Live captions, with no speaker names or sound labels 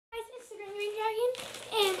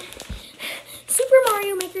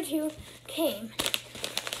who came.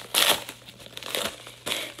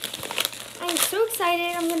 I'm so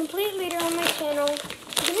excited. I'm going to play it later on my channel.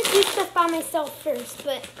 I'm going to do stuff by myself first,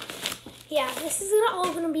 but yeah, this is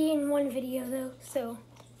all going to be in one video though, so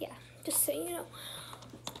yeah, just so you know.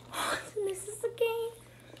 This is the game.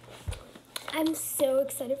 I'm so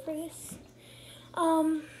excited for this.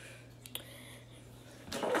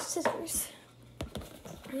 Scissors.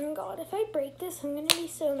 Oh god, if I break this, I'm going to be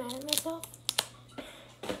so mad at myself.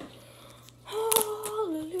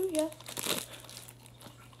 Hallelujah.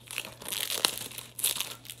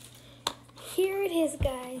 Here it is,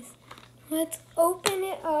 guys. Let's open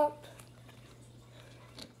it up.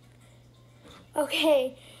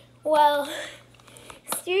 Okay, well,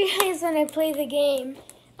 see you guys when I play the game.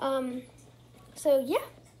 So yeah,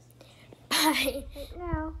 bye. Right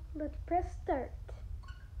now, let's press start.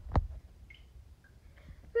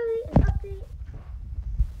 Really, an update.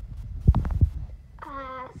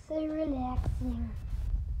 So relaxing.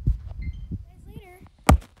 Guys, later.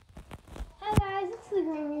 Hi guys, it's the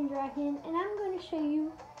Green Dragon, and I'm going to show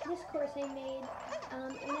you this course I made,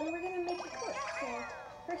 and then we're going to make a course. So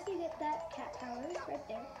first you get that cat powers right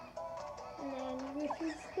there, and then you go through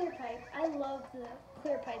this clear pipe. I love the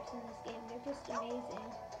clear pipes in this game, they're just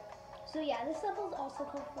amazing. So yeah, this level is also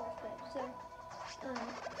called forest pipe, so,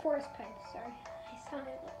 forest pipe, sorry. I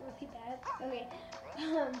sounded really bad. Okay,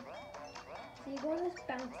 so you go on this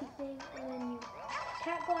bouncy thing, and then you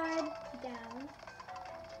cat glide down.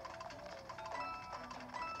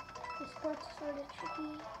 This part's sort of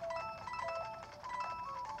tricky.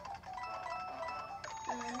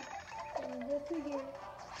 And you go through here,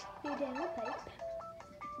 go down the pipe.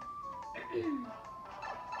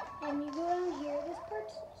 And you go down here. This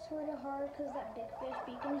part's sort of hard because that big fish,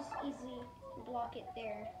 but you can just easily block it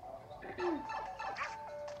there.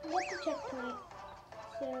 You get the checkpoint.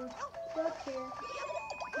 So, go up here.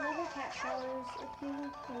 Another cat powers if you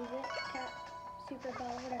use it. Cat super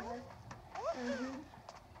ball, whatever.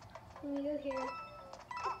 And you go here,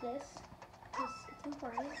 hit this, because it's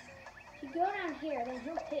important. If you go down here, then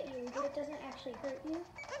he'll hit you, but it doesn't actually hurt you.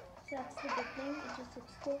 So that's the good thing, it just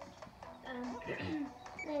looks cool.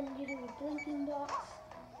 Then you do the blinking box.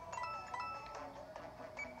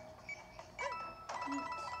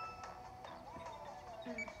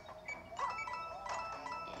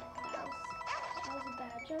 That was a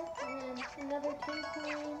bad jump. And then another 10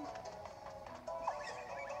 coin.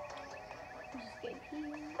 Just get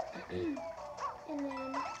here. And then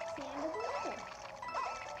it's the end of the level.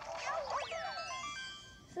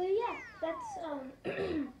 So yeah, that's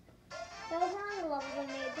that was one of the levels I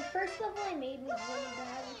made. The first level I made was really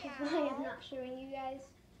bad, which is why I'm not showing you guys.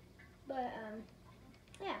 But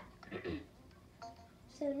yeah.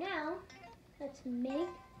 So now let's make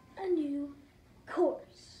a new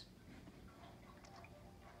course.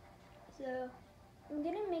 So I'm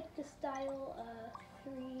gonna make the style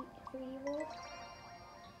 3D world.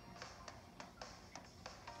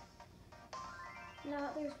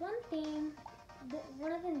 Now there's one theme,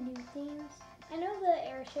 one of the new themes. I know the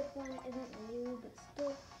airship one isn't new, but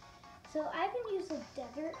still. So I haven't used the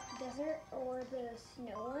desert or the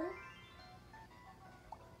snow one.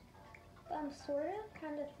 But I'm sort of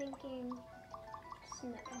kind of thinking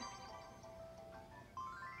snow.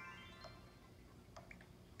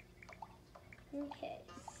 Okay,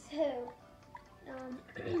 so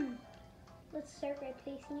let's start by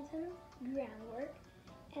placing some groundwork,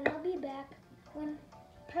 and I'll be back when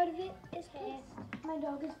part of it is placed. My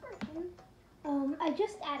dog is barking. I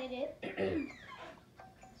just added it.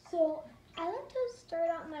 So I like to start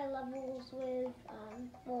out my levels with,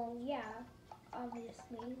 well, yeah,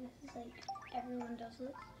 obviously, this is like, everyone does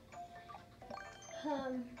this.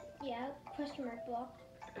 Yeah, question mark block.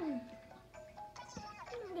 I'm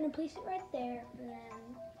gonna place it right there, and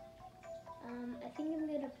then, I think I'm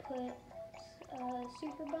gonna put a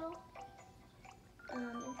super ball,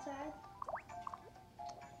 inside.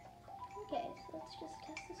 Okay, so let's just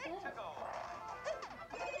test this out.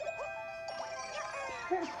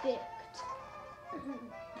 Perfect.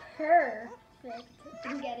 Perfect.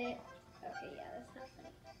 Get it? Okay, yeah, that's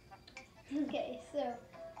not funny. Okay, so,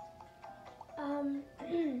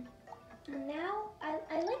 now, I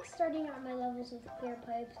like starting out my levels with clear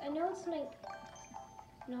pipes. I know it's like,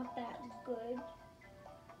 not that good,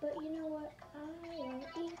 but you know what? I don't even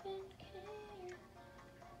care.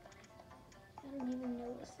 I don't even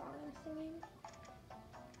know what song I'm singing.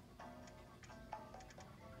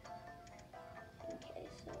 Okay,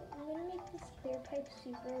 so I'm gonna make this clear pipe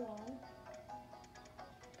super long,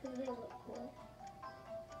 because they look cool.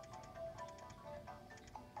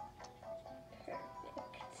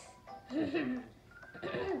 Perfect.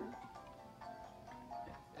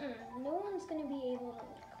 no one's gonna be able to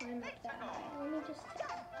like, climb up that high. Let me just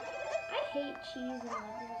test. I hate cheese and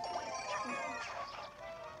levels.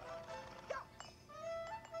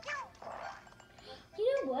 You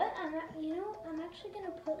know what? I'm actually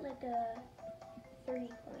gonna put like a 30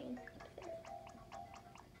 coin up there.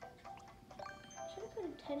 Should I put a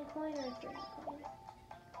 10 coin or a 30 coin?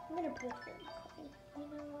 I'm gonna put a 30 coin. You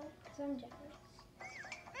know what? Because I'm generous.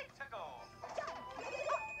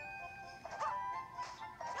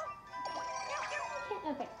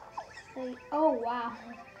 Okay. So, oh wow.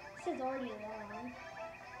 This is already long.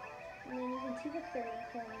 And then you can see the 30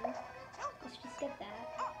 coin. Let's just get that.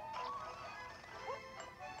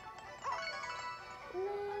 And then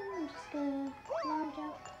I'm just gonna launch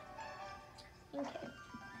out. Okay.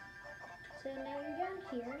 So now you're down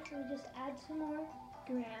here. So we just add some more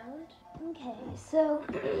ground. Okay, so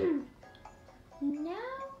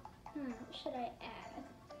now, what should I add?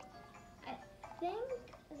 I think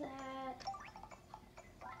that,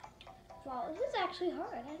 wow, this is actually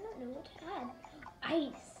hard. I don't know what to add.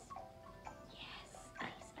 Ice. Yes,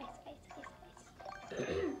 ice.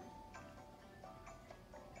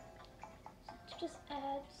 So just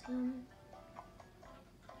add some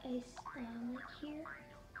ice like here.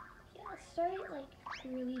 Yeah, let's start it like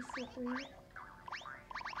really slippery.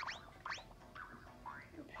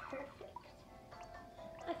 Perfect.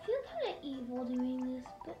 I feel kind of evil doing this,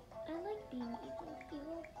 but I like being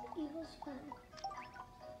evil. Evil's fun.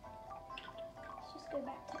 Let's just go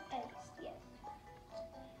back to ice. Yeah.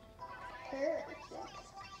 Perfect.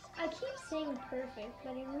 I keep saying perfect,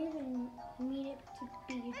 but I don't even mean it to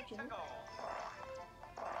be a joke.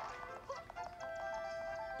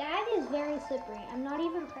 That is very slippery. I'm not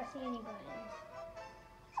even pressing any buttons.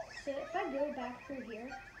 So if I go back through here,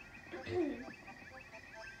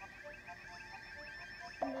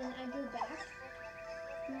 and then I go back,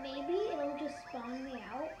 maybe it'll just spawn me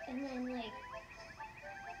out, and then like,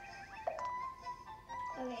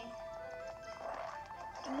 okay.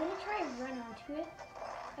 I'm gonna try and run onto it.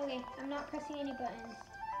 Okay, I'm not pressing any buttons.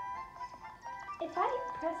 If I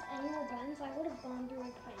pressed any more buttons, I would have gone through a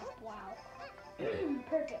pipe. Wow.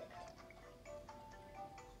 Perfect.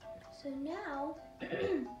 So now,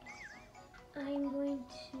 I'm going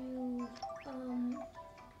to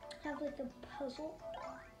have like a puzzle.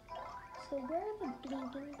 So where are the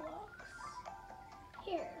blinking blocks?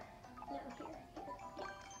 Here. No,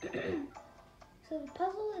 here. Yeah. So the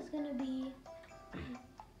puzzle is going to be,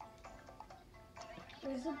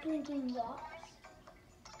 there's the blinking blocks.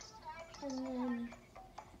 And then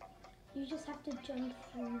you just have to jump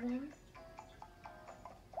through them.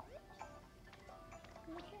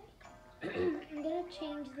 Okay. I'm going to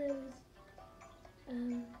change those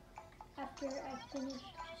after I finish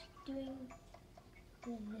just doing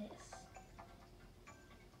this.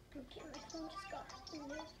 Okay, my phone just got a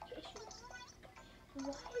notification.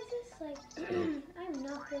 Why is this like, I'm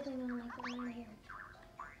not building on like a line here.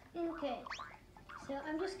 Okay, so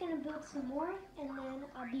I'm just gonna build some more and then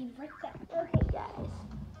I'll be right back. Okay guys,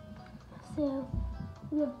 so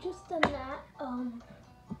we have just done that.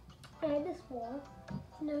 I had this wall,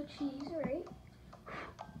 no cheese, right?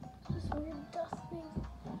 Just weird dust thing.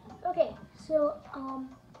 Okay, so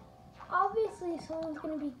obviously someone's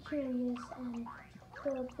gonna be curious and go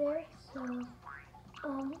up there, so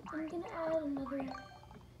I'm gonna add another,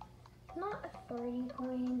 not a 30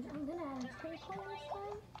 coin, I'm gonna add a 10 coin this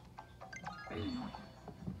time.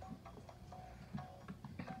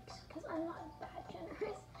 Because I'm not that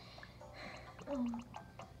generous.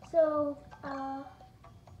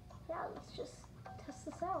 Yeah, let's just test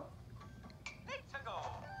this out.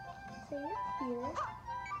 So you're here.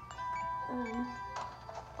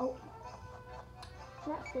 Oh,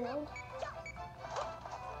 that failed.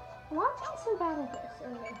 Why am I so bad at this?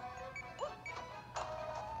 Okay.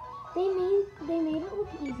 They made it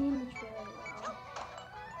look easy in the trailer.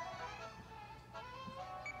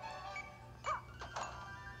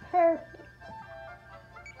 Perfect.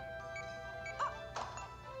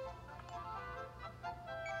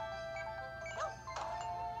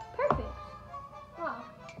 Perfect. Wow.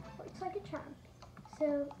 Looks like a charm. So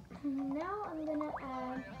now I'm gonna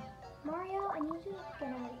add Mario. I need you to get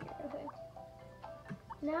out of here. Okay.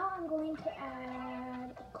 Now I'm going to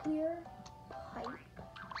add a clear pipe.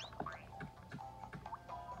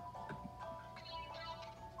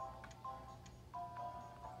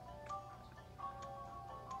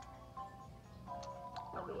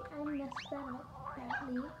 Okay, I messed that up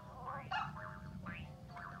badly.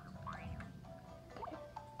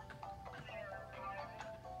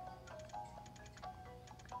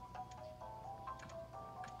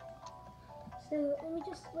 So let me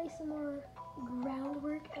just lay some more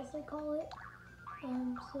groundwork, as they call it.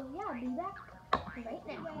 So yeah, be back right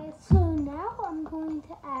now. Guys, so now I'm going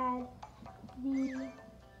to add the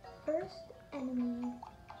first enemy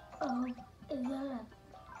of the level.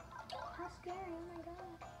 How scary, oh my god.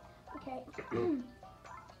 Okay.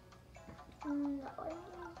 No, I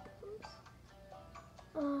don't need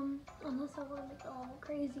those. Unless I want to make it all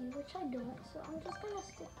crazy, which I don't. So I'm just gonna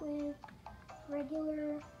stick with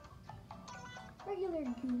regular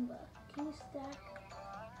Goomba. Can you stack?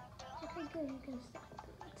 Okay, good, you can stack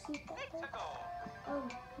them. Let's see if that works. Oh,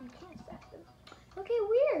 you can't stack them. Okay,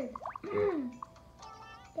 weird.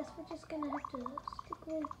 Guess we're just gonna have to stick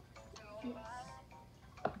with this.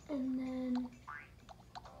 And then,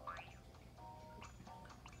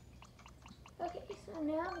 okay, so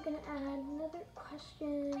now I'm gonna add another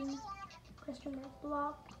question mark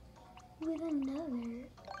block with another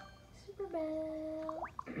Super Bell.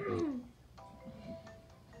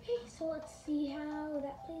 Okay, so let's see how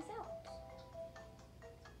that plays out.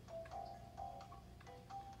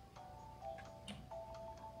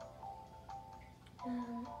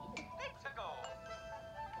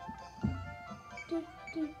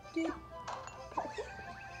 Perfect.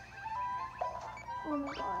 Oh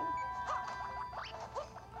my god.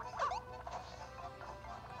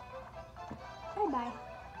 Bye-bye.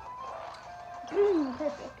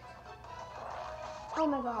 Perfect. Oh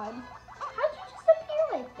my god. How'd you just appear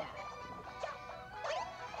like that?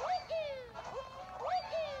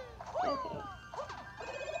 Okay.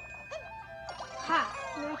 Ha!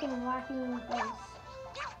 I'm not gonna whack you in the face.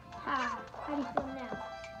 Ha! How do you feel now?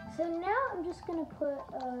 So now I'm just gonna put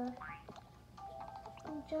a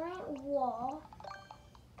giant wall.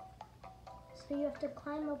 So you have to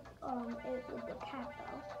climb up it with the cat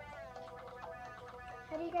though.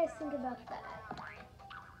 How do you guys think about that?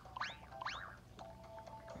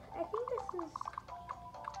 I think this is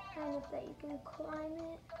kind of that you can climb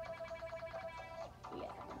it.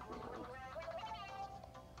 Yeah, definitely.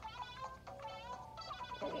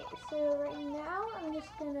 Okay, so right now I'm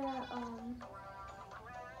just gonna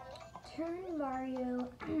turn Mario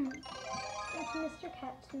into Mr.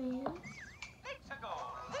 Catman.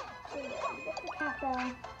 So yeah, you get the cat bell,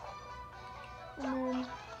 and then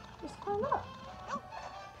just climb up.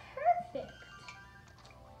 Perfect.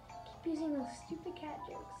 Keep using those stupid cat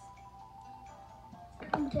jokes.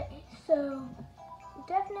 Okay, so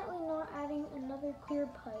definitely not adding another clear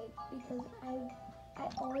pipe because I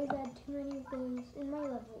always add too many of those in my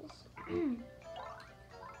levels.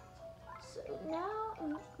 So now,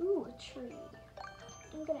 ooh, a tree.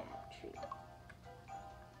 I'm gonna add a tree.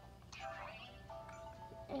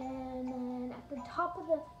 And then at the top of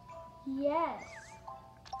the, yes.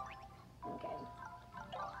 Okay.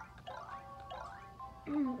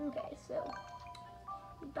 Okay, so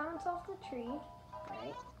you bounce off the tree,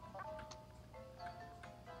 right?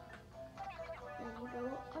 And you go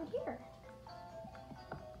on here.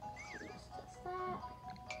 Just that.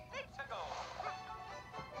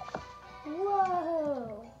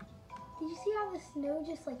 Whoa! Did you see how the snow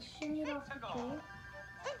just like shimmied off the tree?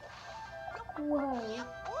 Whoa!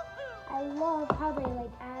 I love how they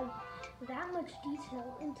like add that much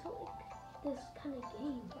detail into like this kind of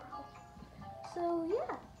game now. So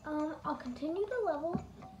yeah, I'll continue the level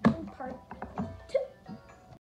in part